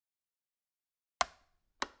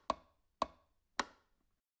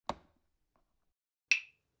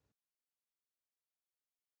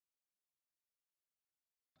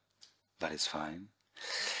that is fine.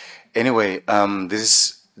 Anyway, this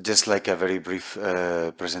is just like a very brief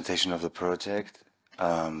presentation of the project.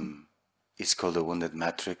 It's called the Wounded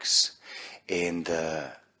Matrix, and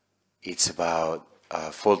it's about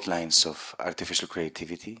fault lines of artificial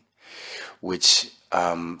creativity, which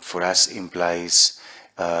for us implies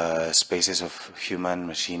spaces of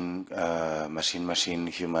human-machine, machine-machine,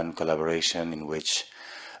 human collaboration in which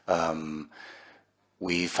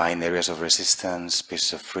we find areas of resistance,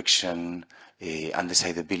 spaces of friction,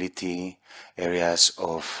 undecidability, areas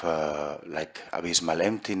of like abysmal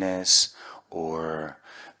emptiness or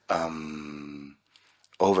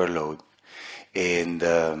overload. And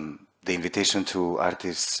the invitation to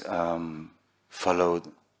artists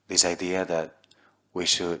followed this idea that we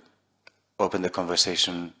should open the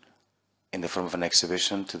conversation in the form of an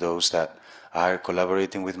exhibition to those that are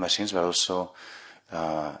collaborating with machines, but also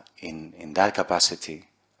in that capacity,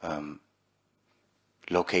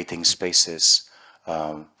 locating spaces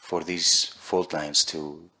for these fault lines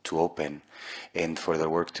to open and for their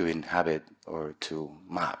work to inhabit or to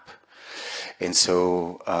map. And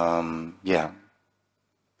so, yeah,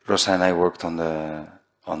 Rosa and I worked on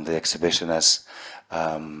the exhibition as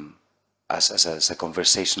a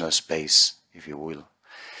conversational space, if you will.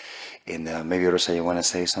 And maybe Rosa, you want to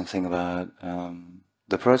say something about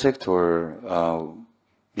the project, or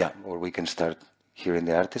yeah, or we can start hearing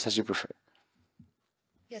the artist as you prefer.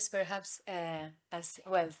 Yes, perhaps as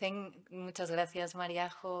well. Muchas gracias,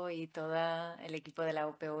 Mariajo, y todo el equipo de la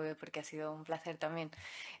UPV, porque ha sido un placer también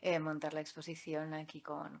montar la exposición aquí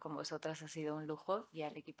con vosotras. Ha sido un lujo, y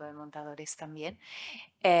al equipo de montadores también.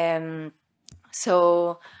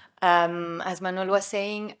 So, as Manuel was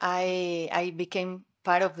saying, I became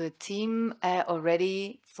part of the team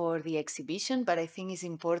already for the exhibition, but I think it's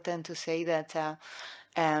important to say that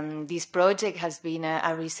this project has been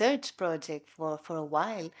a research project for a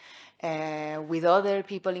while, with other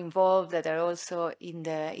people involved that are also in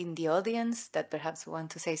the audience that perhaps want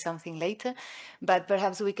to say something later. But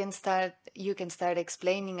perhaps you can start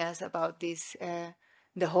explaining us about this,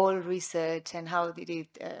 the whole research, and how did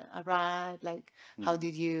it arrive? Like, how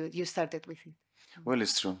did you started with it? Well,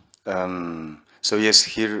 it's true. So yes,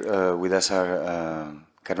 here with us are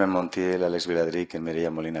Carmen Montiel, Alex Viladric, and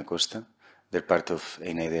Mireia Molina Costa. They're part of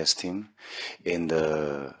Einaidea's team. And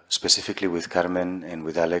specifically with Carmen and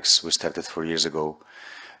with Alex, we started 4 years ago,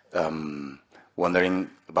 wondering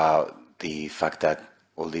about the fact that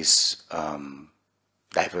all these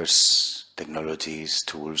diverse technologies,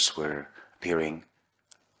 tools were appearing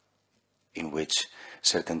in which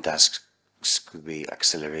certain tasks could be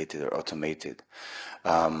accelerated or automated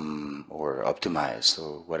or optimized,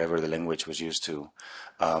 or whatever the language was used to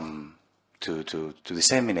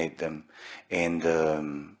disseminate them, and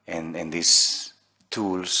these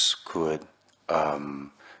tools could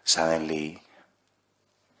suddenly,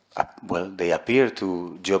 well, they appear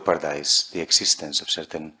to jeopardize the existence of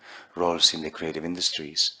certain roles in the creative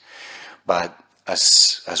industries. But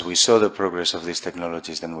as we saw the progress of these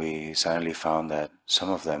technologies, then we suddenly found that some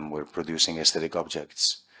of them were producing aesthetic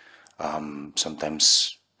objects.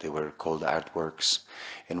 Sometimes they were called artworks,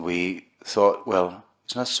 and we thought, well,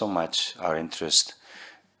 it's not so much our interest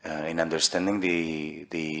in understanding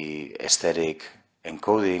the aesthetic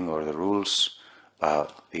encoding or the rules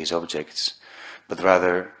about these objects, but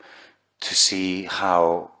rather to see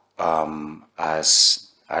how, as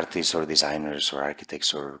artists or designers or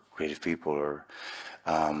architects or creative people or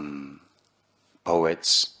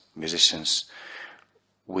poets, musicians,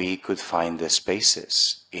 we could find the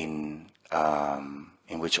spaces in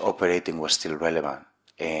which operating was still relevant.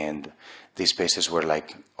 And these spaces were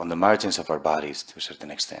like on the margins of our bodies to a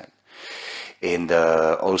certain extent. And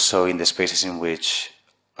also in the spaces in which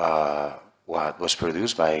what was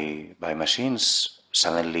produced by machines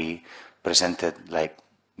suddenly presented like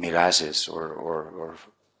mirages or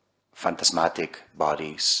phantasmatic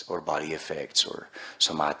bodies or body effects or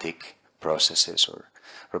somatic processes or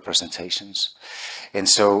representations. And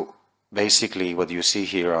so basically what you see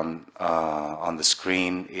here on the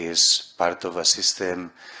screen is part of a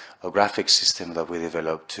system, a graphic system that we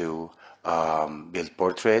developed to build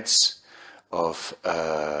portraits of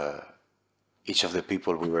each of the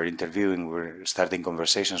people we were interviewing. We were starting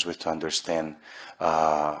conversations with to understand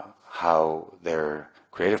how their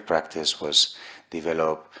creative practice was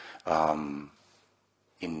developed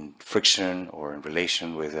in friction or in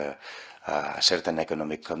relation with a certain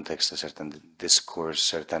economic context, a certain discourse,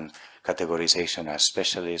 certain categorization as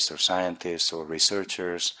specialists or scientists or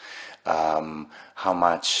researchers, how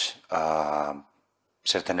much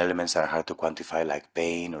certain elements that are hard to quantify, like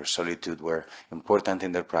pain or solitude, were important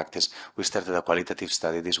in their practice. We started a qualitative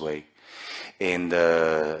study this way. And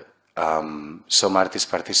some artists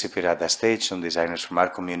participated at that stage, some designers from our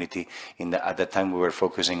community. At that time, we were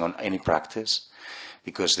focusing on any practice,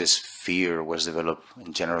 because this fear was developed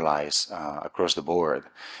and generalized across the board.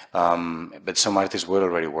 But some artists were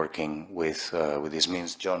already working with these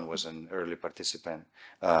means. John was an early participant.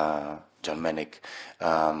 John Menick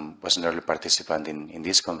was an early participant in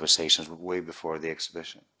these conversations way before the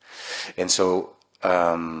exhibition. And so,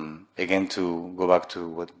 again, to go back to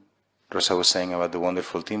what Rosa was saying about the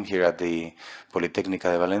wonderful team here at the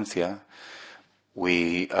Politècnica de Valencia,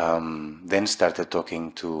 we then started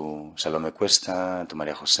talking to Salome Cuesta and to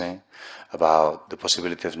Maria Jose about the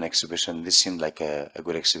possibility of an exhibition. This seemed like a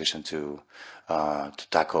good exhibition to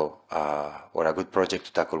tackle, or a good project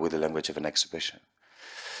to tackle with the language of an exhibition.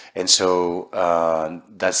 And so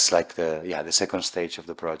that's like the second stage of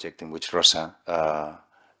the project, in which Rosa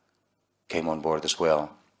came on board as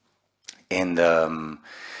well. And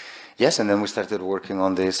yes, and then we started working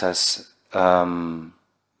on this as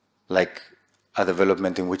like a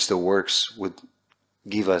development in which the works would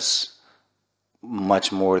give us much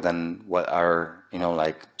more than what our,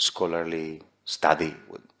 like scholarly study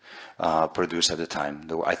would produce at the time.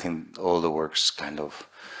 I think all the works kind of,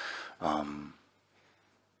 I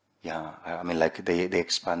mean, like they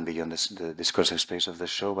expand beyond the discursive space of the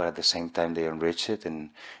show, but at the same time they enrich it,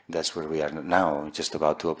 and that's where we are now, just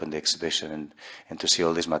about to open the exhibition and to see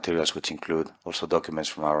all these materials, which include also documents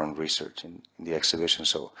from our own research in the exhibition.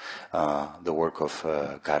 So the work of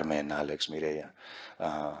Carmen, Alex, Mireia,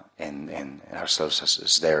 and ourselves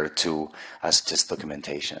is there too, as just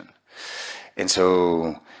documentation. And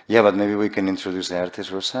so, yeah, but maybe we can introduce the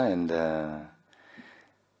artists, Rosa,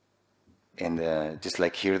 and just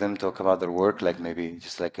like hear them talk about their work, like maybe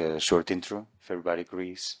just like a short intro, if everybody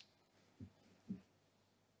agrees.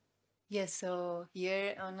 Yes, so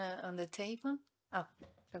here on the table. Oh,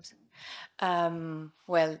 oops.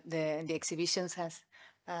 Well, the exhibitions has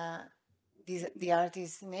the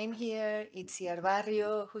artist's name here. Itziar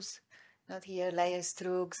Barrio, who's not here. Laia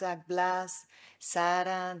Struck, Zach Blas,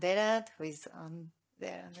 Sara Derat, who is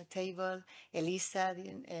there on the table. Elisa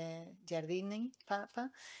Giardini, Papa.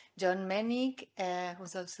 John Menick,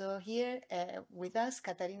 who's also here with us.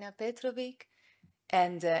 Katarina Petrović,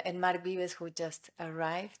 and Marc Vives, who just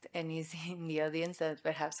arrived and is in the audience, that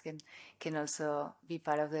perhaps can also be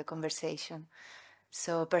part of the conversation.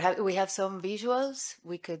 So perhaps we have some visuals.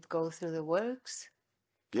 We could go through the works.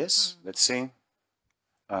 Yes, let's see.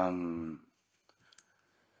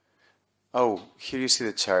 Oh, here you see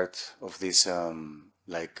the chart of this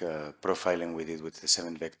profiling we did with the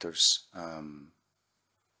 7 vectors.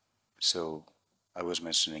 So I was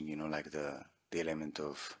mentioning, like the element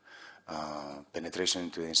of penetration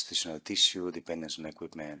into the institutional tissue, dependence on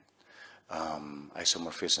equipment,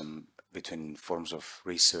 isomorphism between forms of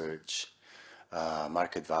research,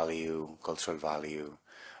 market value, cultural value,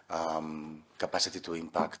 capacity to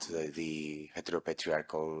impact the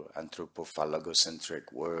heteropatriarchal,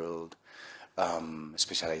 anthropophagocentric world,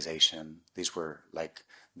 specialization. These were like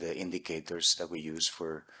the indicators that we use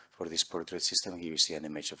for this portrait system. Here you see an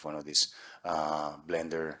image of one of these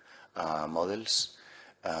Blender models,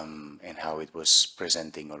 and how it was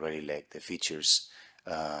presenting already like the features,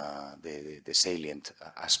 the salient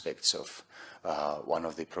aspects of one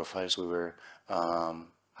of the profiles we were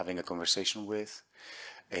having a conversation with.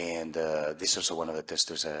 And this is also one of the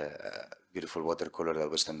testers, a beautiful watercolor that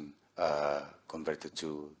was then converted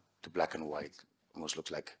to black and white. Almost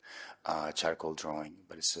looks like a charcoal drawing,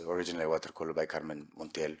 but it's originally a watercolor by Carmen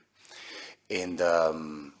Montiel. And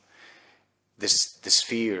this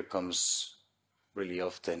sphere comes really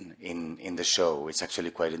often in the show. It's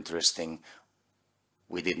actually quite interesting.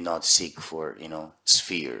 We did not seek for,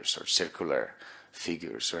 spheres or circular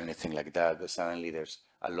figures or anything like that, but suddenly there's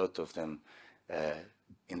a lot of them.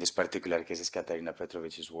 In this particular case, it's Katarina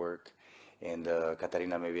Petrović's work. And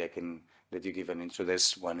Katarina, maybe I can let you give an intro.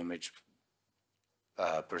 There's one image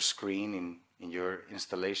per screen in your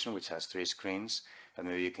installation, which has 3 screens. And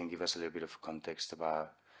maybe you can give us a little bit of context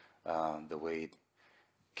about the way it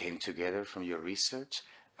came together from your research.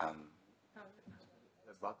 The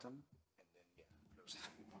bottom, and then close.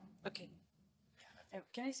 Okay.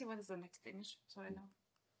 Can I see what is the next image, so I know?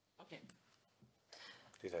 Okay.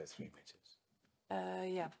 These are the 3 images.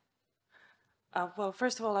 Yeah. Well,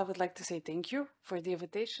 first of all, I would like to say thank you for the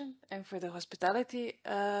invitation and for the hospitality.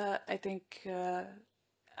 I think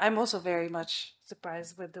I'm also very much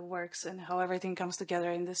surprised with the works and how everything comes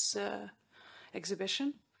together in this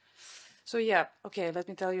exhibition. So yeah, okay, let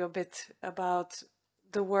me tell you a bit about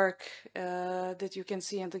the work that you can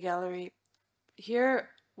see in the gallery. Here,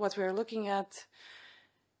 what we're looking at,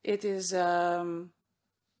 it is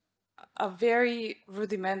a very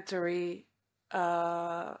rudimentary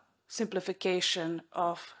simplification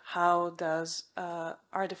of how does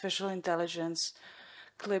artificial intelligence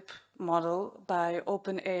clip model by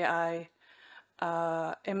OpenAI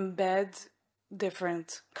embed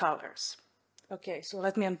different colors. Okay, so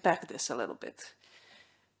let me unpack this a little bit.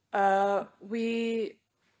 The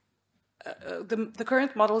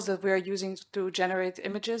current models that we are using to generate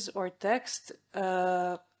images or text,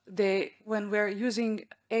 when we're using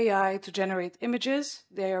AI to generate images,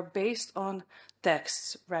 they are based on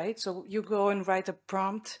texts, right? So you go and write a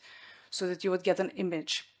prompt so that you would get an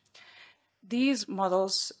image. These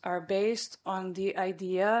models are based on the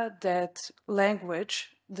idea that language,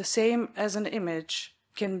 the same as an image,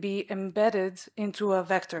 can be embedded into a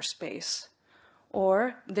vector space.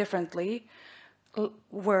 Or, differently,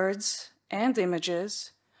 words and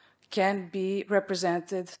images can be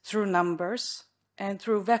represented through numbers and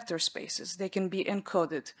through vector spaces. They can be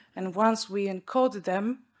encoded. And once we encode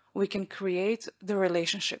them, we can create the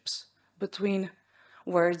relationships between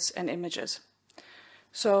words and images.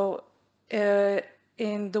 So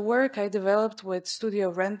in the work I developed with Studio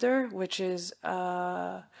Render, which is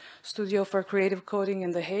a studio for creative coding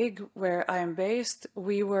in The Hague, where I am based,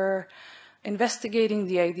 we were investigating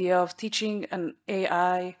the idea of teaching an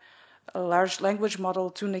AI, a large language model,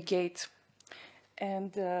 to negate.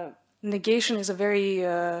 And negation is a very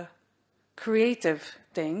creative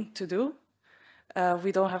thing to do.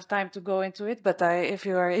 We don't have time to go into it, but if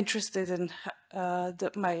you are interested in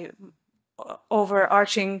my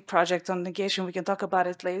overarching project on negation, we can talk about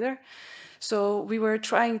it later. So we were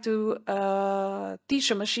trying to teach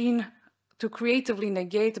a machine to creatively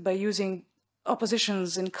negate by using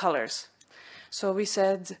oppositions in colors. So we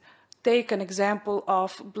said, take an example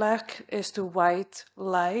of black is to white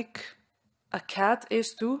like a cat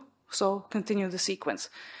is to, so continue the sequence.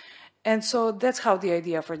 And so that's how the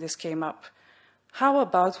idea for this came up. How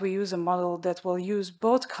about we use a model that will use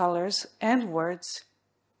both colors and words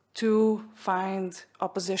to find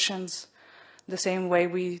oppositions the same way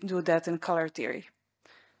we do that in color theory?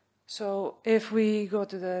 So if we go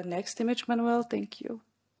to the next image, Manuel, thank you.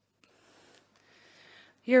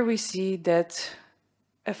 Here we see that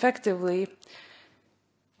effectively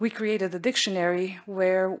we created a dictionary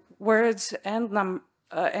where words and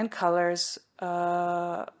colors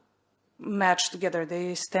match together,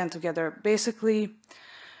 they stand together. Basically,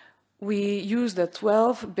 we used a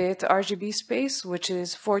 12-bit RGB space, which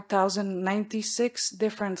is 4,096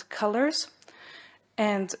 different colors,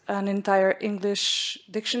 and an entire English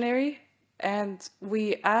dictionary. And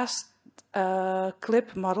we asked a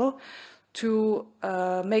clip model to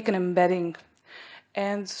make an embedding.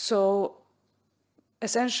 And so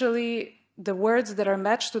essentially the words that are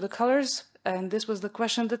matched to the colors, and this was the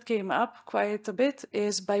question that came up quite a bit,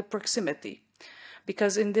 is by proximity.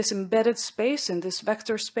 Because in this embedded space, in this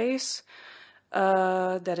vector space,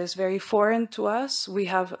 that is very foreign to us, we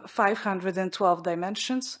have 512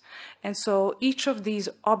 dimensions. And so each of these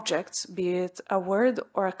objects, be it a word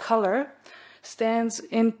or a color, stands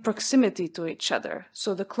in proximity to each other.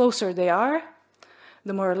 So the closer they are,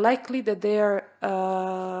 the more likely that they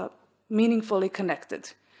are meaningfully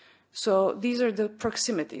connected. So these are the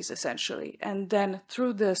proximities, essentially. And then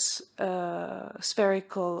through this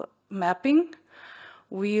spherical mapping,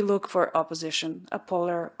 we look for opposition, a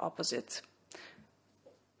polar opposite.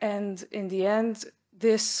 And in the end,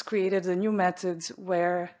 this created a new method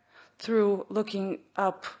where through looking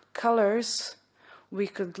up colors, we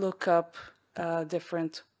could look up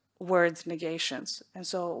different word negations. And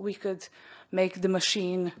so we could make the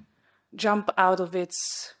machine jump out of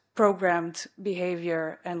its programmed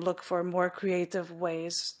behavior and look for more creative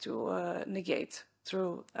ways to negate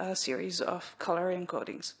through a series of color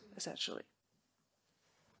encodings, essentially.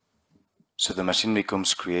 So the machine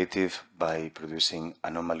becomes creative by producing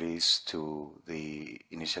anomalies to the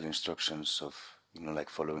initial instructions of, like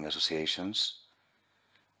following associations?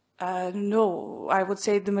 No, I would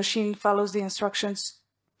say the machine follows the instructions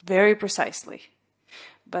very precisely.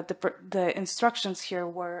 But the instructions here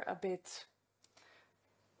were a bit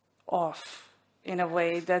off in a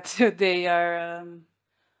way that they are,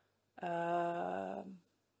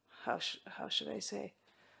 how should I say?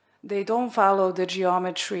 They don't follow the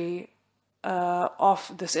geometry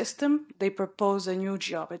of the system. They propose a new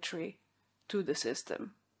geometry to the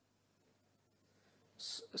system.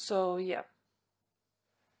 So, yeah.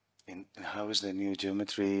 And how is the new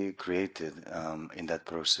geometry created in that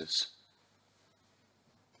process?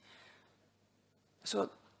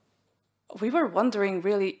 So we were wondering,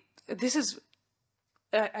 really, this is,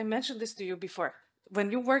 I mentioned this to you before.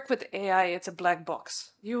 When you work with AI, it's a black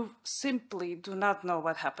box. You simply do not know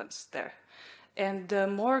what happens there. And the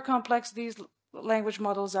more complex these language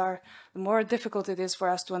models are, the more difficult it is for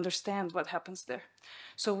us to understand what happens there.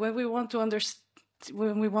 So when we want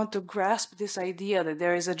to grasp this idea that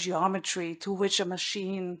there is a geometry to which a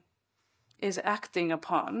machine is acting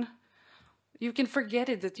upon, you can forget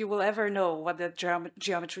it that you will ever know what that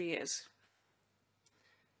geometry is.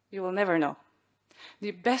 You will never know.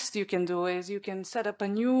 The best you can do is you can set up a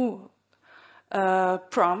new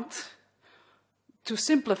prompt to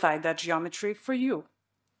simplify that geometry for you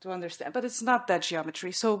to understand, but it's not that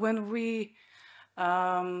geometry. So when we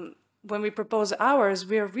propose ours,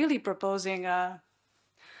 we are really proposing a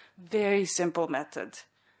very simple method,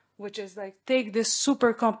 which is like take this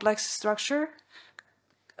super complex structure,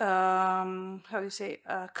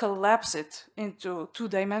 collapse it into 2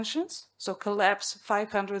 dimensions. So collapse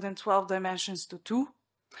 512 dimensions to 2,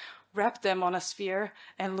 wrap them on a sphere,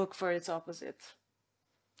 and look for its opposite.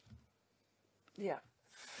 Yeah.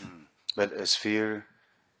 But a sphere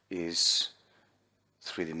is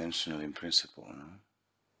 3-dimensional in principle, no?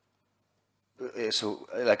 So,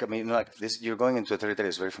 like, I mean, like this, you're going into a territory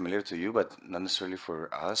that's very familiar to you, but not necessarily for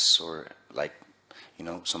us, or like, you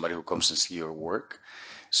know, somebody who comes and see your work.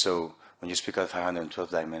 So when you speak of 512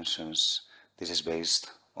 dimensions, this is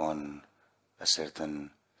based on a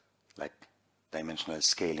certain, like, dimensional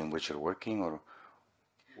scale in which you're working, or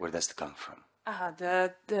where does it come from?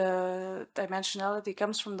 The dimensionality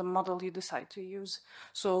comes from the model you decide to use.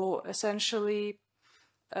 So essentially,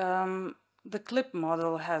 the clip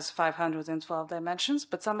model has 512 dimensions,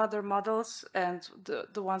 but some other models, and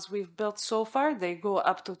the ones we've built so far, they go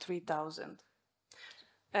up to 3,000.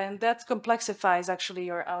 And that complexifies actually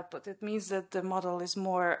your output. It means that the model is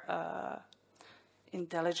more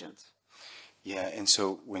intelligent. Yeah, and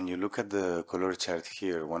so when you look at the color chart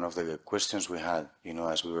here, one of the questions we had, you know,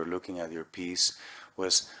 as we were looking at your piece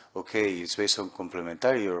was, okay, it's based on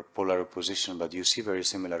complementary or polar opposition, but you see very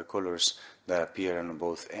similar colors that appear on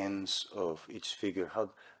both ends of each figure.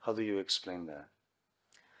 How do you explain that?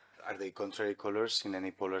 Are they contrary colors in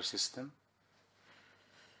any polar system?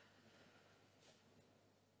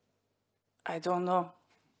 I don't know.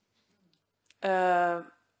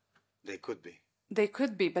 They could be. They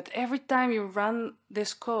could be, but every time you run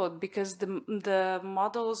this code, because the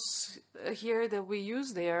models here that we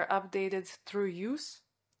use, they are updated through use.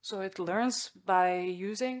 So it learns by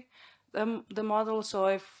using the model. So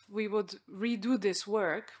if we would redo this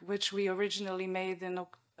work, which we originally made in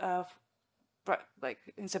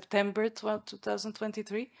September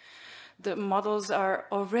 2023, the models are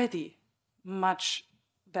already much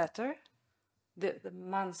better. The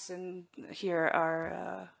months in here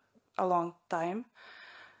are a long time.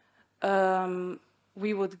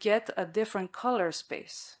 We would get a different color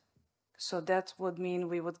space. So that would mean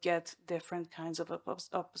we would get different kinds of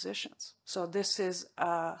oppositions. So this is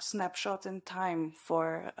a snapshot in time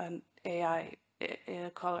for an AI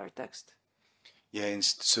color text. Yeah, and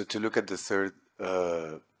so to look at the third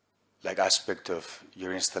like aspect of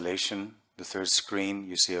your installation, the third screen,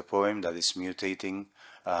 you see a poem that is mutating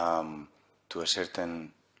to a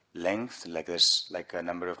certain length, like there's like a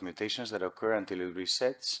number of mutations that occur until it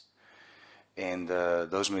resets. And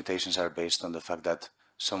those mutations are based on the fact that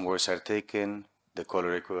some words are taken, the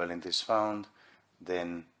color equivalent is found,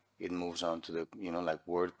 then it moves on to the, you know, like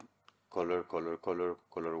word, color, color, color,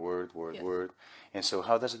 color, word, word, yes. Word. And so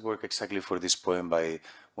how does it work exactly for this poem by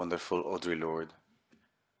wonderful Audre Lorde?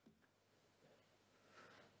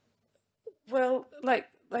 Well,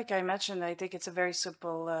 like I mentioned, I think it's a very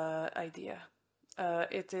simple idea.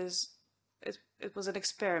 It was an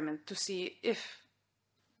experiment to see if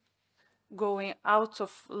going out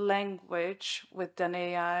of language with an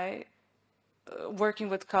AI, working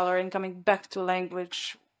with color and coming back to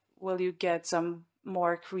language, will you get some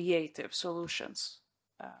more creative solutions?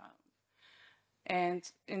 And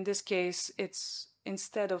in this case, it's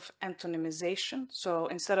instead of antonymization, so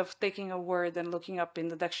instead of taking a word and looking up in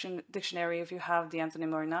the dictionary if you have the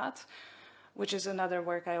antonym or not, which is another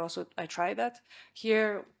work I tried that.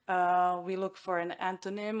 Here we look for an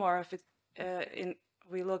antonym, or if it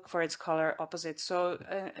we look for its color opposite. So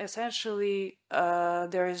essentially,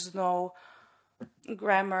 there is no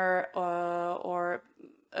grammar or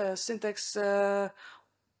syntax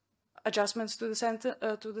adjustments to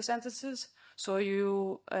the sentences. So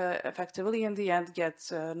you effectively, in the end,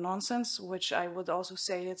 get nonsense, which I would also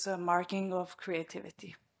say it's a marking of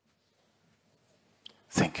creativity.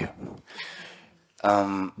 Thank you.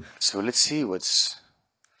 So let's see what's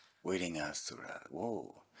waiting us to that.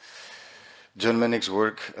 Whoa. John Menick's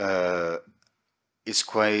work is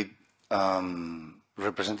quite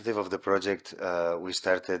representative of the project we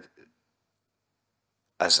started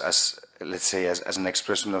as let's say, as an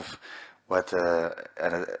expression of what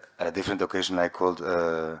at a different occasion I called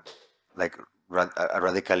like a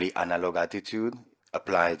radically analog attitude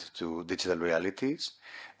applied to digital realities.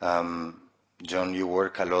 John, you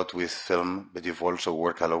work a lot with film, but you've also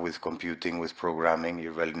worked a lot with computing, with programming.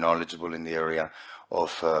 You're very knowledgeable in the area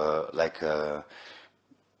of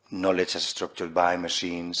knowledge as structured by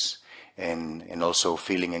machines, and also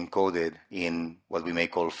feeling encoded in what we may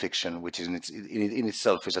call fiction, which is in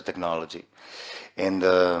itself is a technology. And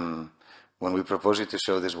when we proposed to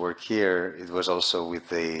show this work here, it was also with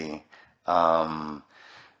the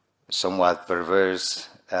somewhat perverse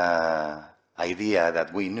idea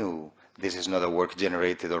that we knew this is not a work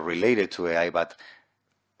generated or related to AI, but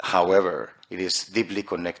however, it is deeply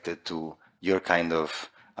connected to your kind of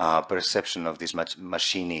perception of these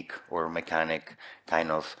machinic or mechanic kind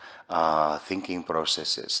of thinking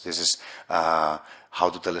processes. This is how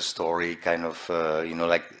to tell a story, kind of, you know,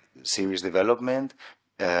 like series development.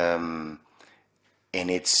 And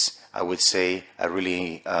it's, I would say, a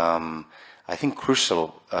really, I think,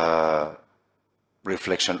 crucial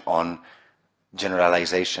reflection on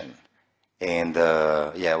generalization. And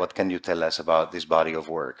yeah, what can you tell us about this body of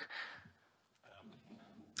work?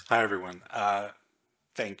 Hi, everyone.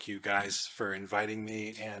 Thank you guys for inviting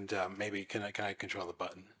me, and maybe can I control the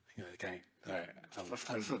button? All right,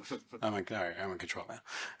 I'm in control now.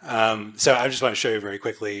 So I just want to show you very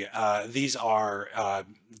quickly. These are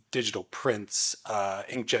digital prints,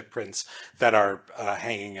 inkjet prints that are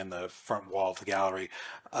hanging in the front wall of the gallery.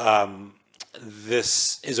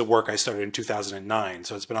 This is a work I started in 2009,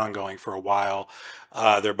 so it's been ongoing for a while.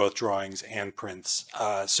 They're both drawings and prints.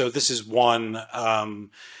 So this is one.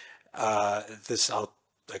 I'll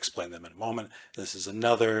explain them in a moment. This is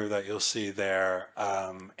another that you'll see there,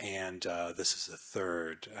 and this is the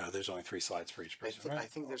third. There's only 3 slides for each person, right? I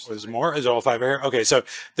think there's more. Is all 5 here? Okay, so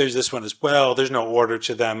there's this one as well. There's no order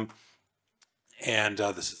to them, and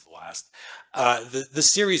this is the last. The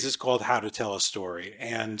series is called How to Tell a Story,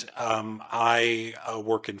 and I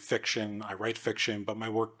work in fiction. I write fiction, but my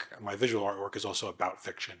visual artwork is also about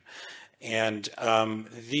fiction. And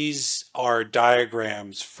these are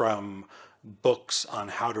diagrams from books on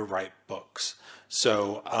how to write books.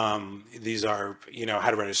 So these are, you know, how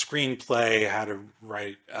to write a screenplay, how to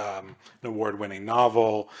write an award-winning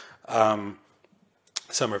novel.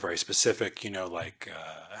 Some are very specific, you know, like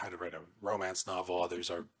how to write a romance novel. Others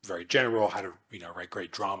are very general, how to, you know, write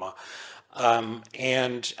great drama.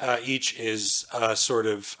 And each is sort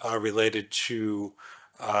of related to,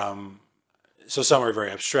 so some are very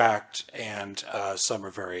abstract, and some are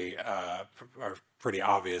very are pretty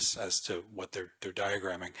obvious as to what they're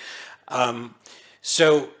diagramming.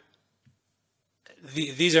 So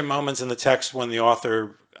these are moments in the text when the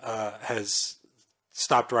author has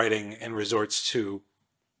stopped writing and resorts to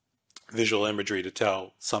visual imagery to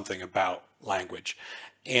tell something about language.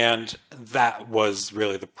 And that was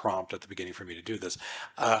really the prompt at the beginning for me to do this.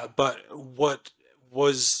 But what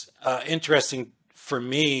was interesting for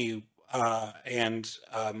me and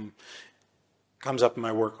comes up in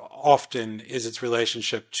my work often is its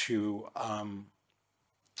relationship to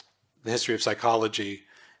the history of psychology,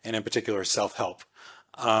 and in particular self-help,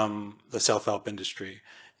 the self-help industry.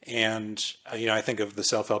 And, you know, I think of the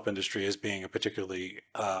self-help industry as being a particularly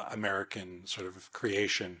American sort of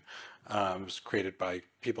creation. It was created by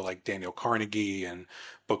people like Daniel Carnegie, and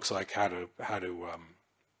books like How to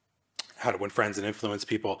Win Friends and Influence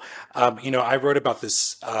People. You know, I wrote about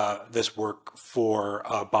this this work for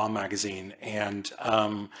Bomb magazine, and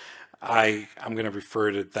I'm going to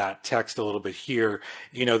refer to that text a little bit here.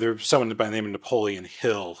 You know, there's someone by the name of Napoleon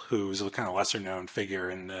Hill, who's a kind of lesser known figure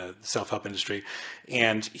in the self-help industry,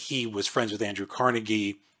 and he was friends with Andrew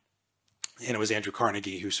Carnegie. And it was Andrew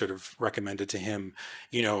Carnegie who sort of recommended to him,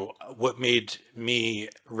 you know, what made me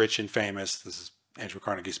rich and famous. This is Andrew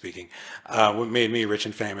Carnegie speaking. What made me rich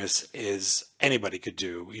and famous is anybody could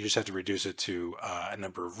do. You just have to reduce it to a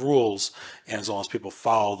number of rules. And as long as people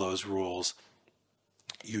follow those rules,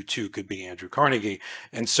 you too could be Andrew Carnegie.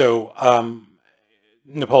 And so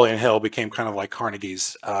Napoleon Hill became kind of like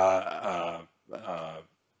Carnegie's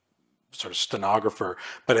sort of stenographer,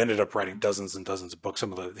 but ended up writing dozens and dozens of books.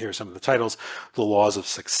 Here are some of the titles: The Laws of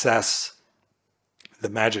Success, The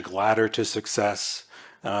Magic Ladder to Success,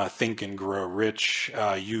 Think and Grow Rich,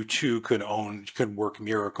 You Too Could Work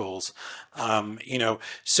Miracles. You know,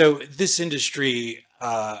 so this industry,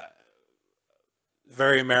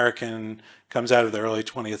 very American, comes out of the early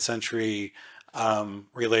 20th century,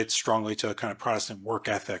 relates strongly to a kind of Protestant work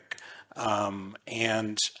ethic.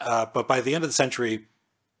 But by the end of the century,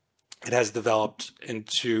 it has developed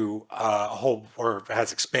into a whole, or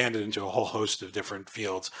has expanded into a whole host of different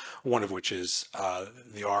fields, one of which is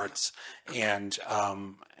the arts. And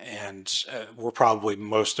we're probably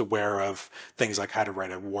most aware of things like how to write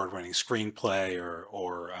an award-winning screenplay,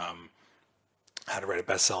 or how to write a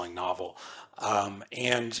best-selling novel.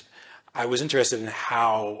 And I was interested in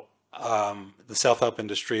how the self-help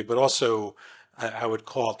industry, but also I would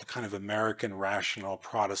call it the kind of American rational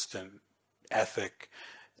Protestant ethic,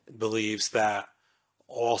 believes that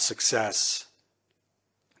all success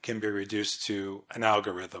can be reduced to an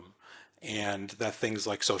algorithm, and that things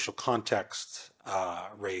like social context,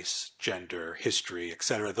 race, gender, history,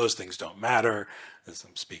 etc., those things don't matter. As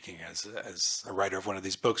I'm speaking as a writer of one of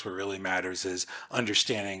these books, what really matters is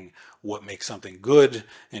understanding what makes something good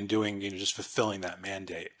and doing, just fulfilling that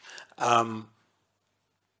mandate. I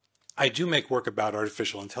do make work about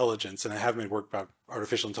artificial intelligence, and I have made work about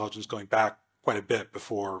artificial intelligence going back quite a bit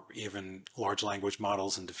before even large language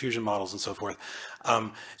models and diffusion models and so forth.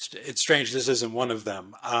 It's strange, this isn't one of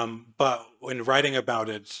them. But when writing about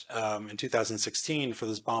it in 2016 for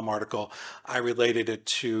this Baum article, I related it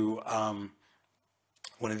to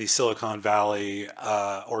one of these Silicon Valley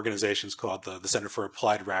organizations called the Center for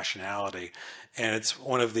Applied Rationality. And it's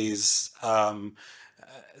one of these,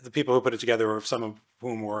 the people who put it together were some of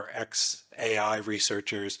whom were ex-AI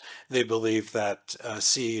researchers. They believe that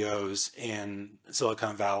CEOs in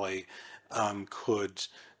Silicon Valley could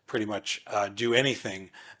pretty much do anything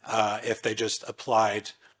if they just applied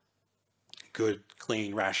good,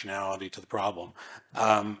 clean rationality to the problem.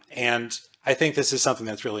 And I think this is something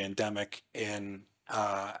that's really endemic in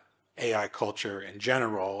AI culture in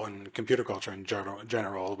general, and computer culture in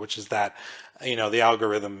general, which is that, the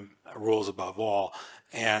algorithm rules above all.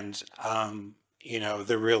 And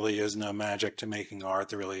there really is no magic to making art.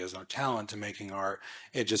 There really is no talent to making art.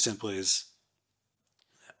 It just simply is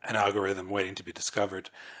an algorithm waiting to be discovered.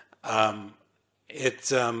 It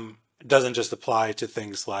doesn't just apply to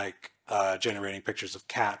things like generating pictures of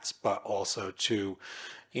cats, but also to,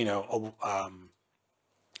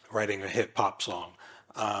 writing a hit pop song.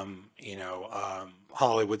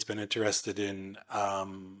 Hollywood's been interested in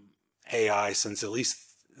AI since at least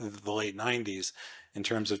the late 90s. In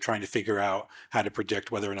terms of trying to figure out how to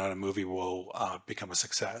predict whether or not a movie will become a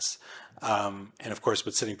success. And of course,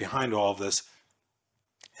 what's sitting behind all of this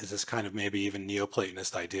is this kind of maybe even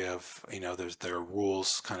Neoplatonist idea of, there are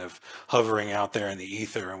rules kind of hovering out there in the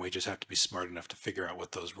ether, and we just have to be smart enough to figure out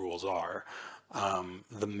what those rules are.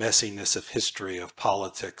 The messiness of history, of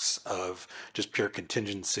politics, of just pure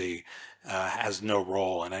contingency has no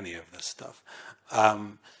role in any of this stuff.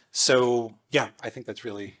 So yeah, I think that's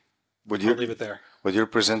really, I'll leave it there. What you're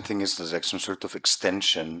presenting is like some sort of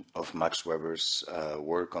extension of Max Weber's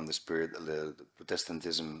work on the spirit, the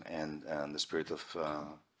Protestantism and the spirit of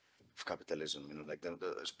capitalism.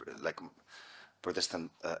 Like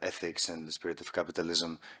Protestant ethics and the spirit of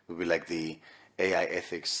capitalism would be like the AI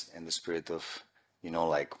ethics and the spirit of,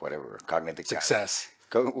 like whatever, cognitive success.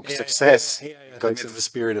 Success. AI ethics and the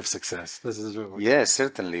spirit of success. This is what yes,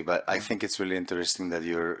 certainly. But I think it's really interesting that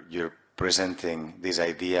you're presenting this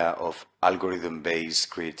idea of algorithm-based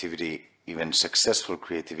creativity, even successful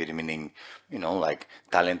creativity, meaning, like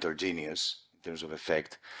talent or genius in terms of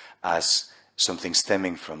effect, as something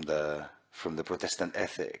stemming from the Protestant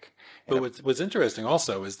ethic. But what's interesting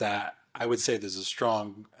also is that I would say there's a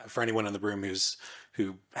strong, for anyone in the room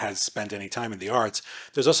who has spent any time in the arts,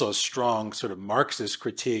 there's also a strong sort of Marxist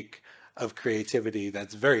critique of creativity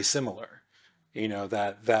that's very similar.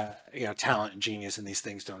 That talent and genius and these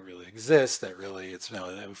things don't really exist. That really, it's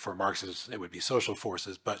for Marxists it would be social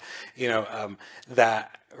forces. But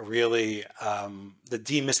that really the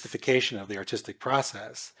demystification of the artistic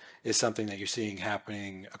process is something that you're seeing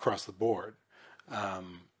happening across the board.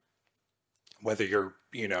 Whether you're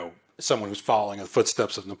someone who's following the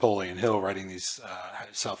footsteps of Napoleon Hill writing these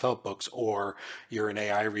self-help books, or you're an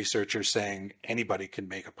AI researcher saying anybody can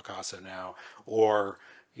make a Picasso now, or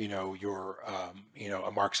you're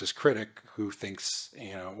a Marxist critic who thinks,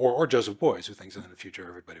 or Joseph Beuys, who thinks that in the future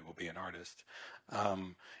everybody will be an artist.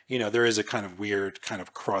 There is a kind of weird kind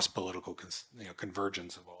of cross-political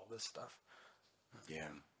convergence of all this stuff. Yeah.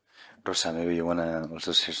 Rosa, maybe you want to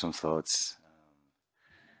also share some thoughts.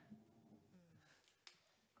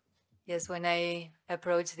 Yes, when I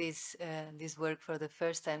approached this work for the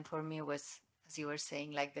first time, for me was, as you were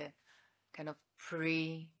saying, like the kind of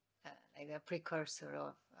like a precursor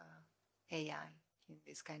of AI, in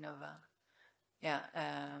this kind of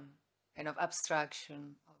kind of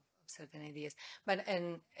abstraction of certain ideas. But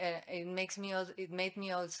it made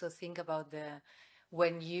me also think about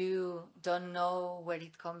when you don't know where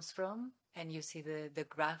it comes from and you see the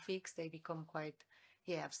graphics, they become quite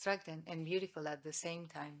abstract and beautiful at the same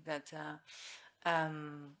time, that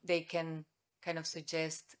they can kind of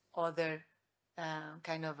suggest other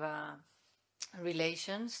kind of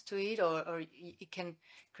relations to it, or it can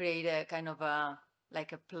create a kind of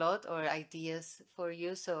like a plot or ideas for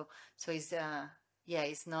you. So it's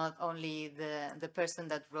it's not only the person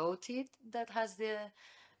that wrote it that has the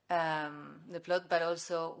plot, but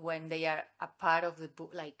also when they are a part of the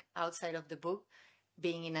book, like outside of the book,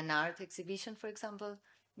 being in an art exhibition, for example,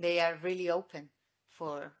 they are really open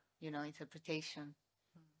for, interpretation.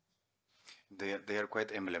 They are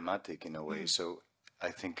quite emblematic in a way. So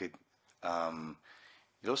I think it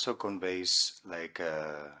also conveys like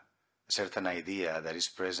a certain idea that is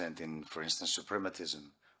present in, for instance,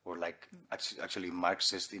 suprematism, or like actually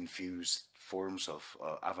Marxist infused forms of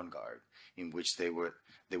avant-garde, in which the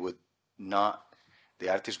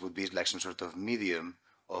artist would be like some sort of medium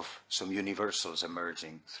of some universals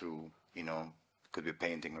emerging through, could be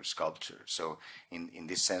painting or sculpture. So in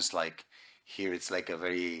this sense, like here, it's like a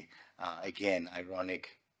very, again,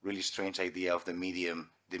 ironic, really strange idea of the medium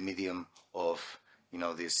of,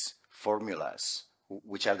 these formulas,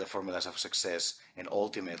 which are the formulas of success and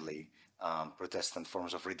ultimately Protestant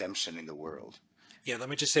forms of redemption in the world. Yeah, let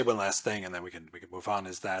me just say one last thing, and then we can move on.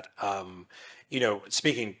 Is that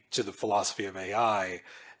speaking to the philosophy of AI,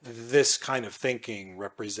 this kind of thinking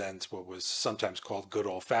represents what was sometimes called good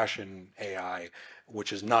old-fashioned AI,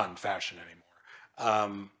 which is not in fashion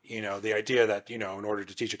anymore. The idea that in order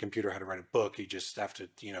to teach a computer how to write a book, you just have to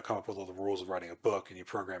come up with all the rules of writing a book, and you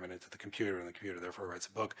program it into the computer, and the computer therefore writes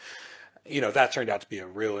a book. That turned out to be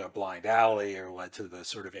a blind alley, or led to the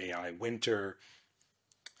sort of AI winter.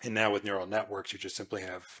 And now with neural networks, you just simply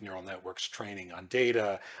have neural networks training on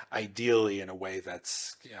data, ideally in a way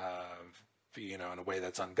that's,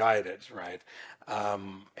 unguided, right?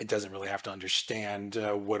 It doesn't really have to understand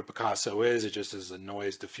what a Picasso is. It just is a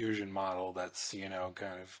noise diffusion model that's,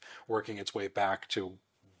 kind of working its way back to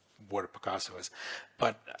what a Picasso is.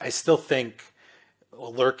 But I still think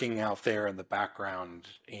lurking out there in the background,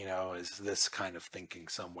 is this kind of thinking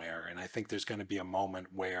somewhere. And I think there's going to be a moment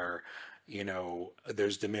where,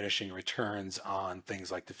 there's diminishing returns on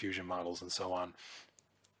things like diffusion models and so on.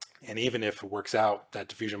 And even if it works out that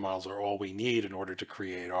diffusion models are all we need in order to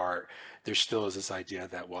create art, there still is this idea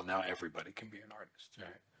that, well, now everybody can be an artist,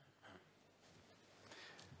 right?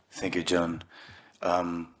 Thank you, John.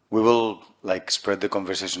 We will spread the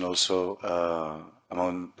conversation also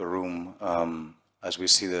among the room as we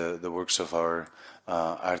see the works of our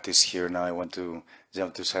artists here. Now I want to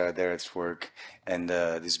jump to Sarah Derat's work and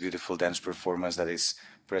this beautiful dance performance that is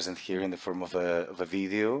present here in the form of a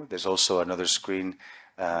video. There's also another screen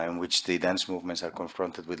in which the dance movements are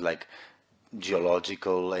confronted with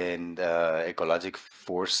geological and ecologic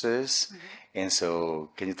forces. And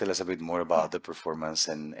so can you tell us a bit more about the performance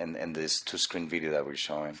and this two-screen video that we're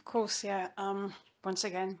showing? Of course, yeah. Once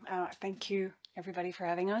again, thank you everybody for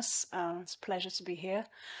having us. It's a pleasure to be here.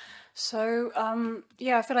 So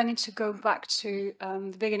I feel I need to go back to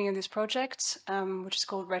the beginning of this project, which is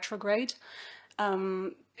called Retrograde.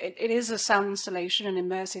 It is a sound installation, an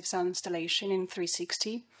immersive sound installation in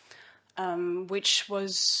 360, which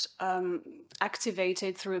was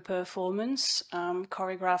activated through a performance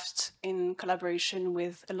choreographed in collaboration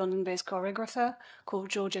with a London-based choreographer called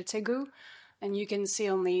Georgia Tegu. And you can see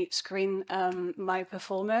on the screen my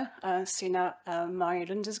performer, Sina Marie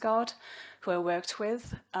Lundersgaard, who I worked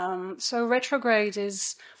with. So Retrograde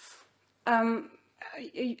is a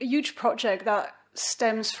huge project that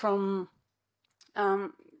stems from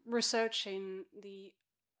researching the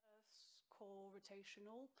Earth's core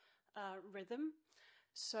rotational rhythm.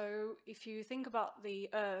 So if you think about the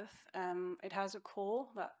Earth, it has a core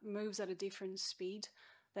that moves at a different speed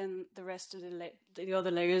than the rest of the other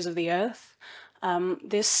layers of the Earth.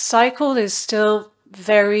 This cycle is still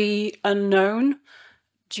very unknown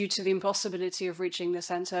due to the impossibility of reaching the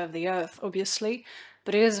center of the Earth, obviously,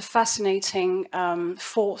 but it is a fascinating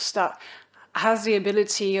force that has the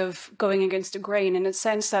ability of going against the grain in a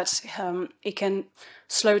sense that it can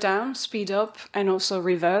slow down, speed up, and also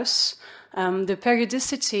reverse. The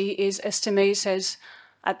periodicity is estimated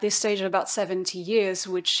at this stage at about 70 years,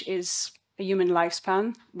 which is a human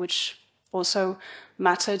lifespan, which also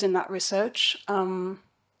mattered in that research. And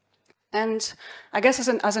I guess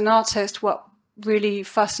as an artist, what really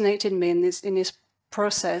fascinated me in this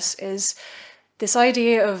process is this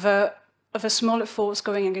idea of a smaller force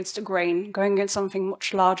going against a grain, going against something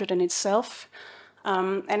much larger than itself.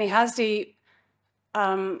 And it has the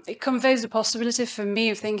it conveys the possibility for me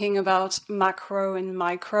of thinking about macro and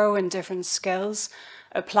micro and different scales,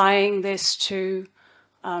 applying this to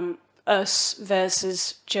us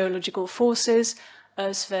versus geological forces,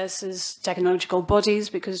 us versus technological bodies,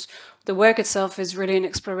 because the work itself is really an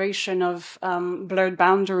exploration of blurred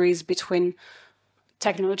boundaries between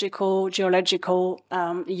technological, geological,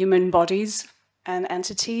 human bodies and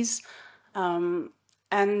entities.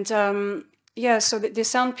 Yeah, so the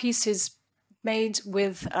sound piece is made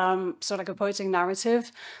with sort of like a poetic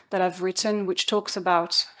narrative that I've written, which talks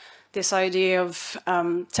about this idea of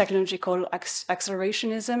technological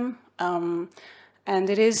accelerationism. And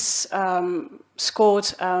it is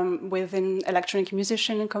scored with an electronic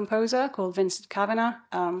musician and composer called Vincent Kavanagh,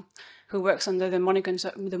 who works under the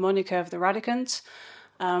moniker of the Radicant.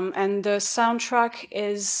 And the soundtrack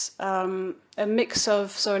is a mix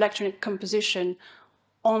of electronic composition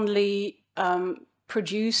only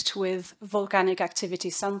produced with volcanic activity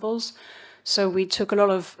samples. So we took a lot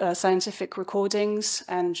of scientific recordings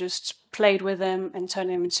and just played with them and turned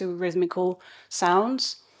them into rhythmical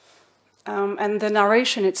sounds. And the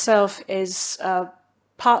narration itself is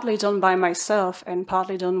partly done by myself and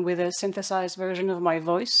partly done with a synthesized version of my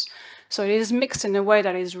voice. So it is mixed in a way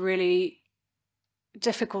that is really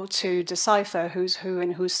difficult to decipher who's who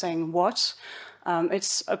and who's saying what.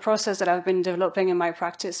 It's a process that I've been developing in my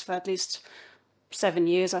practice for at least 7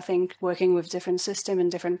 years, I think, working with different systems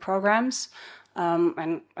and different programs.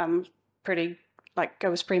 And I'm pretty, I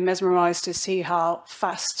was pretty mesmerized to see how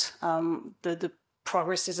fast the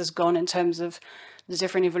progress has gone in terms of the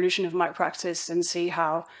different evolution of my practice, and see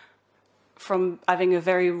how from having a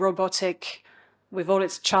very robotic, with all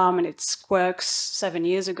its charm and its quirks 7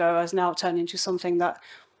 years ago, has now turned into something that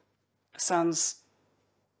sounds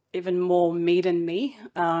even more me than me.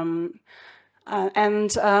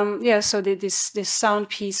 Yeah, so this sound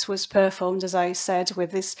piece was performed, as I said,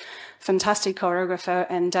 with this fantastic choreographer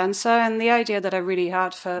and dancer. And the idea that I really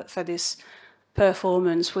had for this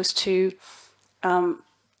performance was to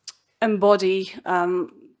embody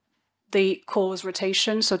the cause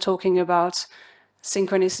rotation, so talking about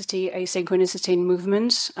synchronicity, asynchronicity in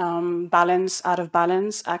movement, balance, out of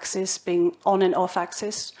balance, axis being on and off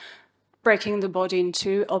axis, breaking the body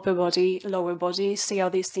into upper body, lower body, see how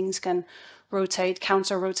these things can rotate,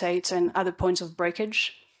 counter-rotate, and other points of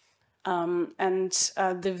breakage.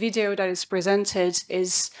 The video that is presented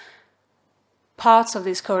is parts of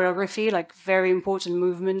this choreography, like very important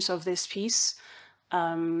movements of this piece.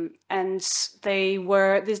 And they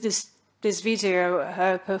were, this video,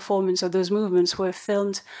 her performance of those movements were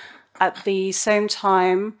filmed at the same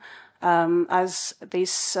time as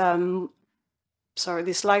this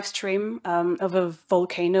this live stream of a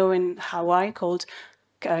volcano in Hawaii called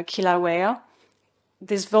Kilauea.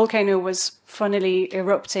 This volcano was funnily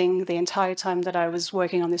erupting the entire time that I was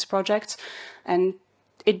working on this project, and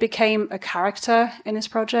it became a character in this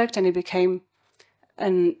project, and it became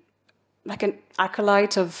an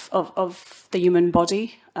acolyte of the human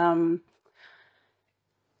body.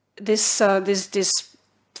 This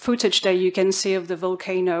footage that you can see of the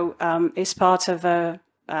volcano is part of a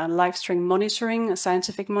live stream monitoring, a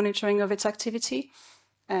scientific monitoring of its activity.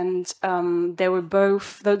 And there were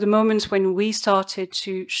both the moments when we started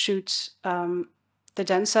to shoot the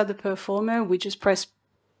dancer, the performer, we just pressed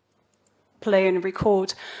play and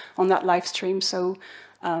record on that live stream. So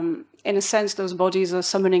in a sense, those bodies are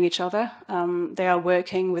summoning each other. They are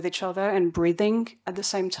working with each other and breathing at the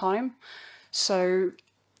same time. So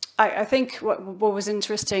I think what was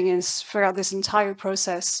interesting is throughout this entire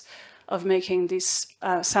process of making this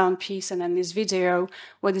sound piece and then this video,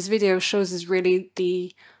 what this video shows is really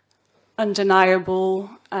the undeniable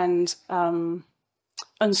and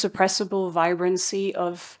unsuppressible vibrancy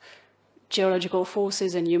of geological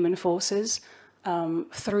forces and human forces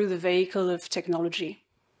through the vehicle of technology.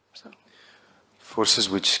 So. Forces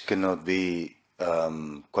which cannot be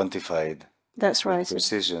quantified. That's right. With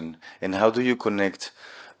precision. And how do you connect?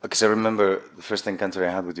 Because I remember the first encounter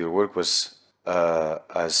I had with your work was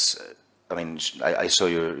I saw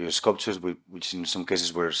your sculptures, which in some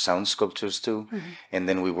cases were sound sculptures too. Mm-hmm. And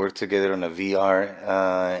then we worked together on a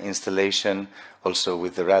VR installation, also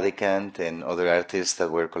with the Radicant and other artists that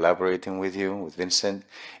were collaborating with you, with Vincent.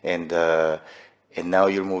 And now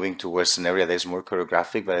you're moving towards an area that is more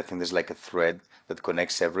choreographic, but I think there's like a thread that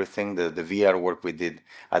connects everything. The VR work we did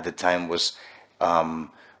at the time was,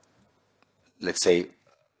 let's say,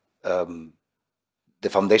 the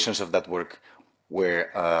foundations of that work were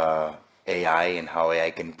AI and how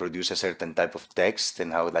AI can produce a certain type of text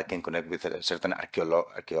and how that can connect with a certain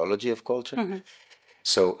archaeology of culture. Mm-hmm.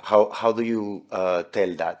 So how do you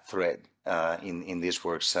tell that thread in these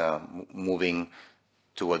works, moving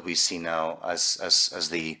to what we see now as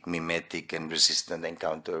the mimetic and resistant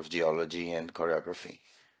encounter of geology and choreography.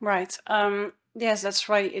 Right. Yes, that's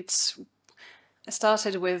right. It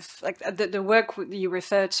started with like the work you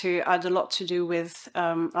referred to had a lot to do with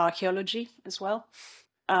archaeology as well.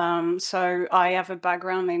 So I have a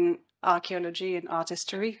background in archaeology and art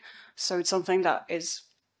history, so it's something that is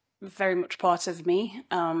very much part of me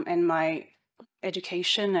and my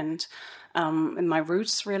education and my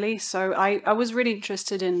roots, really. So I was really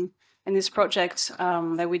interested in this project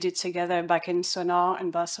that we did together back in Sonar in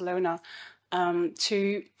Barcelona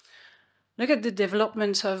to look at the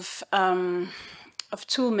development of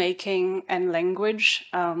tool making and language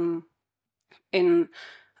in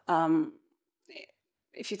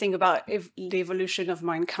if you think about the evolution of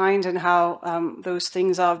mankind and how those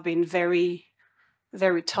things have been very,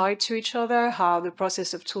 very tied to each other, how the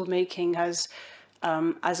process of tool making has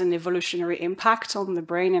an evolutionary impact on the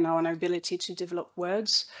brain and our ability to develop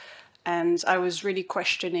words. And I was really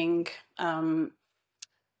questioning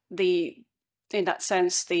in that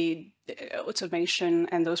sense, the automation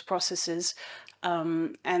and those processes.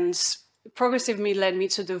 And progressively led me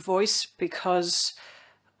to the voice, because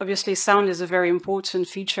obviously sound is a very important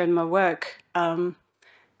feature in my work. But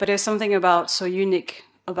there's something so unique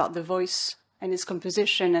about the voice and its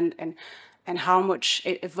composition and how much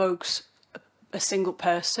it evokes a single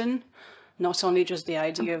person, not only just the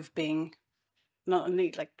idea of being, not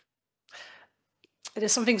only like,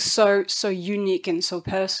 there's something so unique and so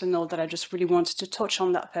personal that I just really wanted to touch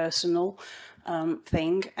on that personal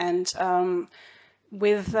thing. And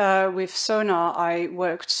with Sonar, I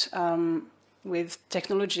worked with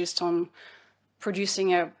technologists on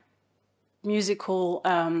producing a musical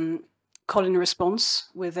call and response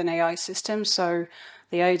with an AI system. So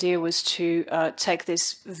the idea was to take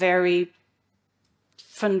this very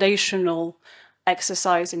foundational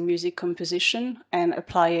exercise in music composition and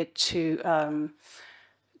apply it to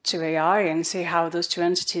AI and see how those two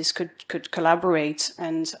entities could collaborate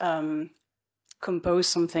and compose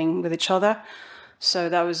something with each other. So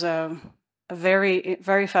that was a very,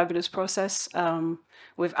 very fabulous process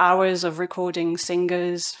with hours of recording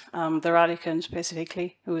singers, Derat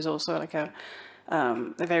specifically, who was also like a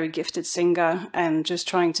very gifted singer, and just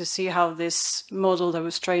trying to see how this model that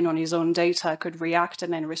was trained on his own data could react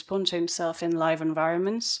and then respond to himself in live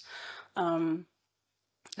environments.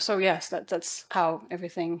 So yes, that's how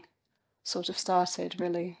everything sort of started,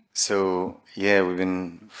 really. So yeah, we've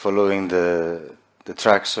been following the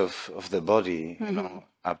tracks of the body, you know,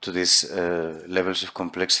 up to these levels of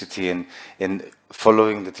complexity, and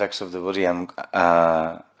following the tracks of the body. I'm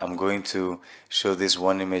going to show this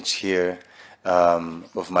one image here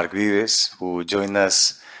of Marc Vives, who joined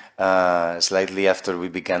us slightly after we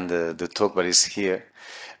began the talk, but is here.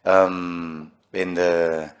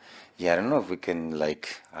 Yeah, I don't know if we can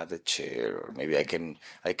like add a chair, or maybe I can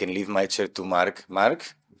leave my chair to Marc.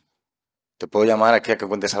 Marc, ¿te puedo llamar aquí a que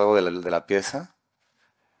cuentes algo de la pieza?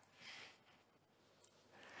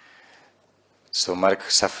 So Marc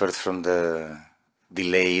suffered from the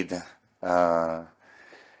delayed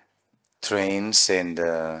trains and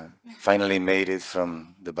finally made it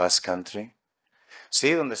from the Basque Country.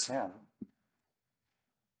 Sí, donde sea.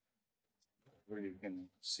 Where you can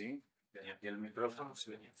see. ¿Y el micrófono?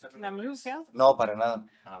 ¿La música? No, para nada.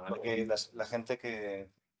 Porque la gente que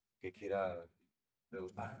quiera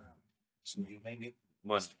preguntar.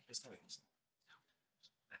 Bueno.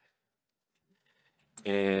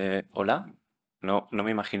 Hola. No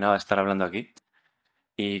me imaginaba estar hablando aquí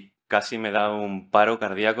y casi me da un paro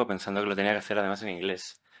cardíaco pensando que lo tenía que hacer además en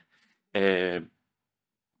inglés.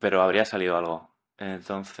 Pero habría salido algo.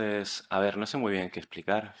 Entonces, a ver, no sé muy bien qué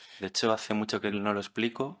explicar. De hecho, hace mucho que no lo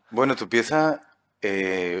explico. Bueno, tu pieza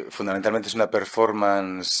fundamentalmente es una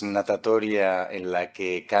performance natatoria en la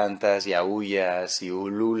que cantas y aúllas y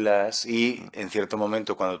ululas, y en cierto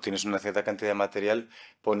momento, cuando tienes una cierta cantidad de material,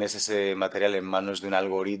 pones ese material en manos de un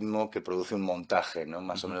algoritmo que produce un montaje, ¿no?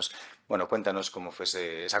 Más o menos. Bueno, cuéntanos cómo fue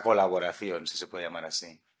esa colaboración, si se puede llamar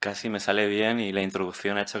así. Casi me sale bien y la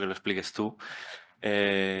introducción ha hecho que lo expliques tú.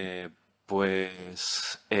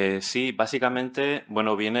 Pues sí, básicamente,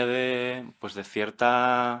 bueno, viene de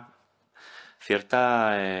cierta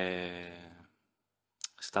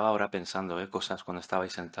estaba ahora pensando cosas cuando estaba ahí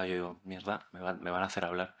sentado y digo, mierda, me van a hacer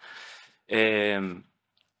hablar.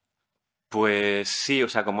 Pues sí, o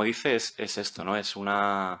sea, como dices, es esto, ¿no? Es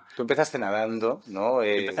una... Tú empezaste nadando, ¿no?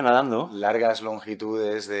 Empecé nadando. Largas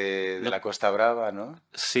longitudes de la Costa Brava, ¿no?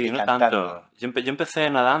 Sí, y no cantando. tanto. Yo empecé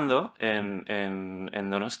nadando en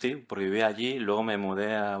Donosti, porque vivía allí, luego me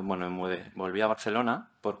mudé volví a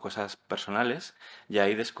Barcelona por cosas personales y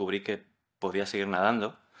ahí descubrí que podía seguir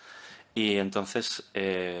nadando. Y entonces,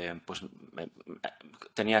 pues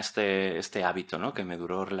tenía este hábito, ¿no? Que me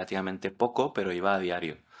duró relativamente poco, pero iba a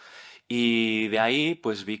diario. Y de ahí,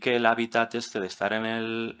 pues vi que el hábitat este de estar en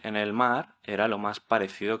el mar era lo más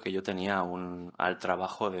parecido que yo tenía al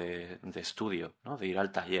trabajo de estudio, ¿no? De ir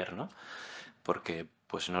al taller, ¿no? Porque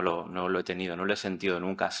pues no lo he tenido, no lo he sentido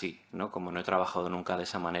nunca así, ¿no? Como no he trabajado nunca de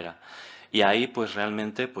esa manera. Y ahí pues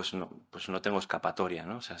realmente pues no tengo escapatoria,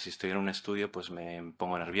 ¿no? O sea, si estoy en un estudio pues me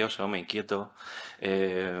pongo nervioso, me inquieto,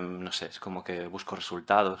 no sé, es como que busco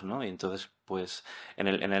resultados, ¿no? Y entonces pues en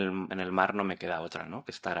el mar no me queda otra, ¿no?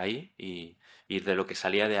 Que estar ahí y de lo que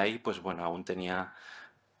salía de ahí pues bueno, aún tenía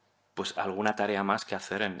pues alguna tarea más que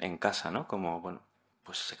hacer en casa, ¿no? Como, bueno,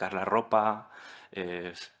 pues secar la ropa,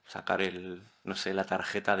 sacar no sé, la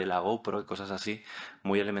tarjeta de la GoPro y cosas así,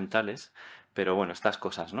 muy elementales. Pero bueno, estas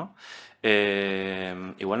cosas, ¿no?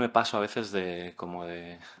 Igual me paso a veces como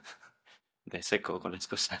de seco con las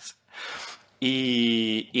cosas.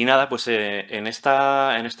 Y nada, pues en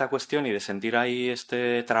esta cuestión y de sentir ahí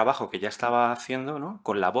este trabajo que ya estaba haciendo, ¿no?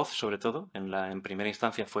 Con la voz, sobre todo, en primera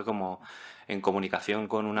instancia fue como en comunicación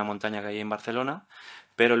con una montaña que hay en Barcelona,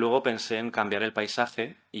 pero luego pensé en cambiar el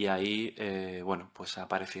paisaje y ahí, bueno, pues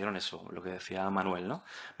aparecieron eso, lo que decía Manuel, ¿no?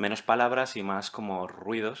 Menos palabras y más como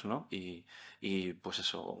ruidos, ¿no? Y pues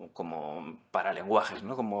eso, como paralenguajes,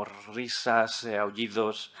 ¿no? Como risas,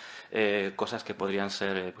 aullidos, cosas que podrían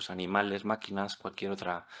ser pues animales, máquinas, cualquier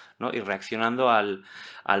otra, ¿no? Y reaccionando al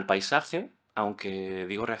paisaje, aunque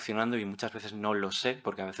digo reaccionando y muchas veces no lo sé,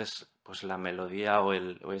 porque a veces pues la melodía o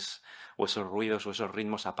esos ruidos o esos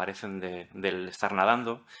ritmos aparecen del estar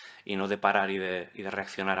nadando y no de parar y de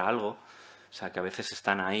reaccionar a algo. O sea, que a veces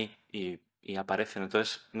están ahí y aparecen.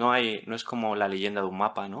 Entonces, no es como la leyenda de un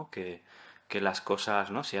mapa, ¿no? Que las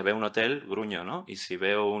cosas, ¿no? Si veo un hotel, gruño, ¿no? Y si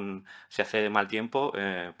si hace mal tiempo,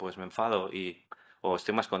 pues me enfado o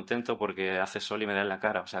estoy más contento porque hace sol y me da en la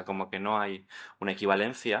cara. O sea, como que no hay una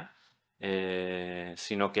equivalencia,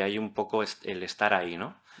 sino que hay un poco el estar ahí,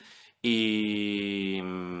 ¿no? Y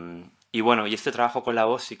bueno, y este trabajo con la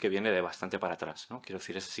voz sí que viene de bastante para atrás, ¿no? Quiero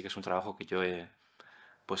decir, ese sí que es un trabajo que yo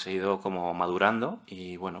pues he ido como madurando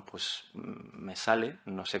y bueno, pues me sale,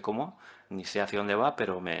 no sé cómo, ni sé hacia dónde va,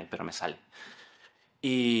 pero me sale.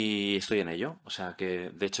 Y estoy en ello, o sea que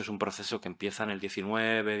de hecho es un proceso que empieza en el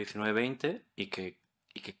 19-20 y que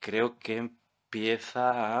creo que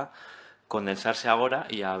empieza a condensarse ahora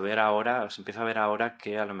y a ver ahora, os empieza a ver ahora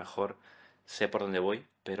que a lo mejor sé por dónde voy,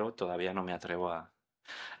 pero todavía no me atrevo a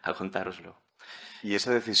contároslo. Y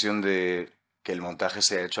esa decisión de que el montaje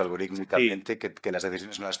se ha hecho algorítmicamente, que las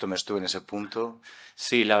decisiones no las tomes tú en ese punto.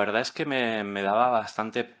 Sí, la verdad es que me daba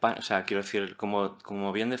bastante, o sea, quiero decir,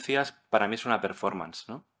 como bien decías, para mí es una performance,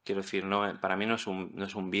 ¿no? Quiero decir, no, para mí no es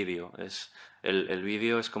un vídeo, el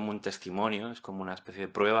vídeo es como un testimonio, es como una especie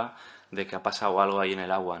de prueba de que ha pasado algo ahí en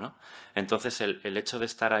el agua, ¿no? Entonces, el hecho de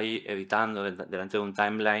estar ahí editando delante de un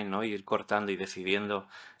timeline, ¿no? Y ir cortando y decidiendo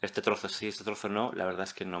este trozo sí, este trozo no, la verdad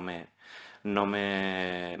es que me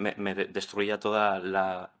destruía toda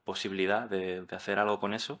la posibilidad de hacer algo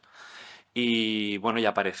con eso. Y bueno, ya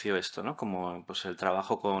apareció esto, ¿no? Como pues el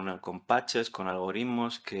trabajo con patches, con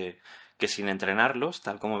algoritmos que sin entrenarlos,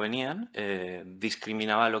 tal como venían,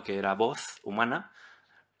 discriminaba lo que era voz humana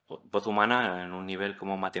en un nivel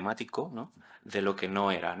como matemático, ¿no? De lo que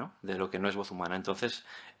no era, ¿no? De lo que no es voz humana. Entonces,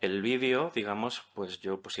 el vídeo, digamos, pues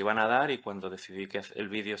yo pues iba a nadar y cuando decidí que el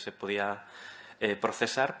vídeo se podía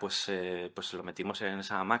procesar, pues lo metimos en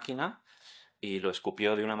esa máquina y lo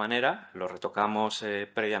escupió de una manera, lo retocamos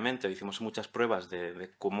previamente, hicimos muchas pruebas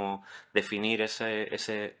de cómo definir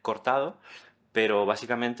ese cortado, pero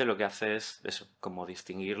básicamente lo que hace es eso, como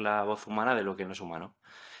distinguir la voz humana de lo que no es humano.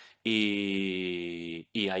 Y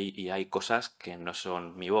hay cosas que no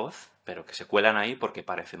son mi voz, pero que se cuelan ahí porque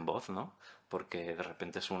parecen voz, ¿no? Porque de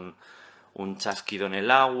repente es un chasquido en el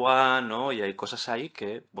agua, ¿no? Y hay cosas ahí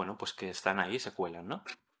que, bueno, pues que están ahí y se cuelan, ¿no?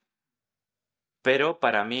 Pero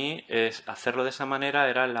para mí hacerlo de esa manera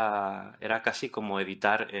era casi como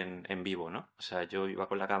editar en vivo, ¿no? O sea, yo iba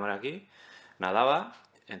con la cámara aquí, nadaba,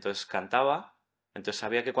 entonces cantaba, entonces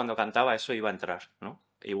sabía que cuando cantaba eso iba a entrar, ¿no?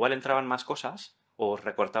 Igual entraban más cosas o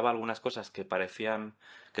recortaba algunas cosas que parecían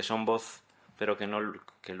que son voz, pero que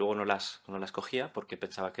luego no las cogía porque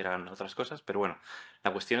pensaba que eran otras cosas. Pero bueno,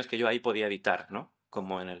 la cuestión es que yo ahí podía editar, ¿no?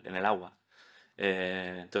 Como en el agua.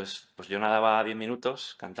 Entonces, pues yo nadaba 10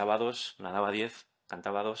 minutos, cantaba 2, nadaba 10,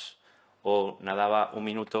 cantaba 2, o nadaba un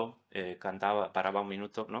minuto, paraba un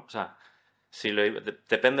minuto, ¿no? O sea,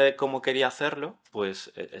 depende de cómo quería hacerlo,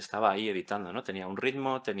 pues estaba ahí editando, ¿no? Tenía un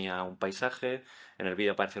ritmo, tenía un paisaje, en el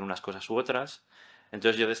vídeo aparecen unas cosas u otras,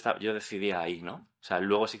 Entonces yo decidí ahí, ¿no? O sea,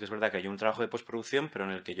 luego sí que es verdad que hay un trabajo de postproducción, pero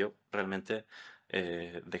en el que yo realmente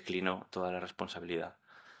declino toda la responsabilidad.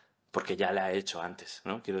 Porque ya la he hecho antes,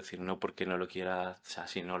 ¿no? Quiero decir, no porque no lo quiera, o sea,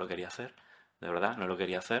 sí, no lo quería hacer, de verdad, no lo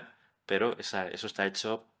quería hacer, pero eso está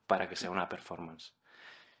hecho para que sea una performance.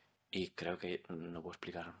 Y creo que no puedo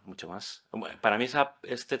explicar mucho más. Bueno, para mí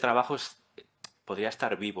este trabajo podría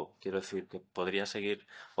estar vivo, quiero decir, que podría seguir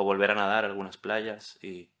o volver a nadar a algunas playas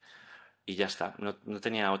y ya está. No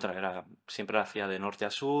tenía otra, siempre lo hacía de norte a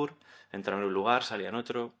sur, entraba en un lugar, salía en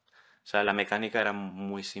otro. O sea, la mecánica era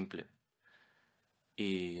muy simple.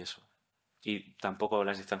 Y eso. Y tampoco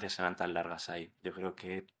las distancias eran tan largas ahí. Yo creo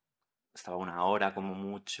que estaba 1 hora como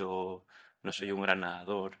mucho. No soy un gran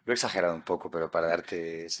nadador. Lo he exagerado un poco, pero para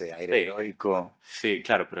darte ese aire Sí, heroico. sí,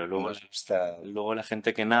 claro, pero Nos gusta. luego la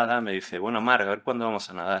gente que nada me dice, bueno, Marc, a ver cuándo vamos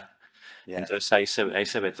a nadar. Ya. Entonces ahí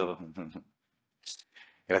se ve todo.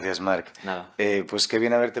 Gracias, Marc. Nada. Pues qué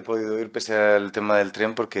bien haberte podido ir pese al tema del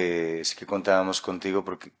tren, porque sí que contábamos contigo,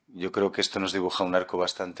 porque yo creo que esto nos dibuja un arco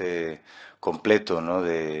bastante completo, ¿no?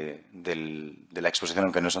 de la exposición,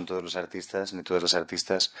 aunque no son todos los artistas ni todas las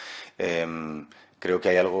artistas. Creo que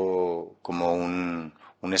hay algo como un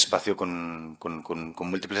espacio con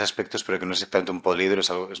múltiples aspectos, pero que no es exactamente un políedro,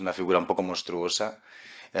 es una figura un poco monstruosa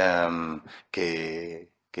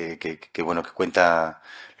bueno, que cuenta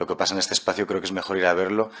lo que pasa en este espacio. Creo que es mejor ir a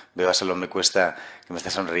verlo. Veo a Salomé Cuesta que me está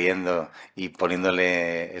sonriendo y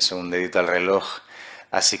poniéndole eso, un dedito al reloj.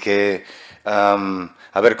 Así que,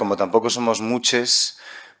 a ver, como tampoco somos muchos,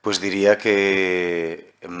 pues diría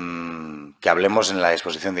que hablemos en la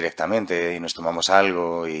exposición directamente y nos tomamos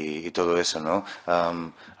algo y todo eso, ¿no?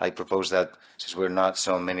 I propose that since we're not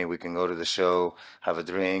so many, we can go to the show, have a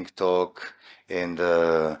drink, talk, and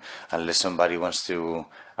unless somebody wants to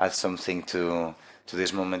add something to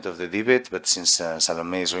this moment of the debate, but since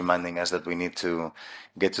Salome is reminding us that we need to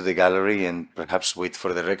get to the gallery and perhaps wait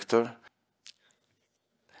for the rector.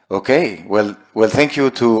 Okay, well, thank you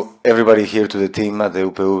to everybody here, to the team at the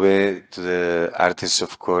UPV, to the artists,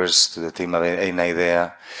 of course, to the team at Una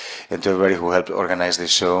Idea, and to everybody who helped organize the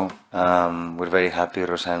show. We're very happy,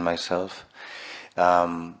 Rosa and myself,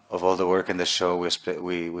 of all the work in the show. We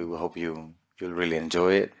hope you'll really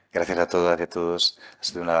enjoy it. Gracias a todas y a todos. Ha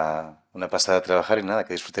sido una pasada trabajar y nada,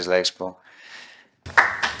 que disfrutes la expo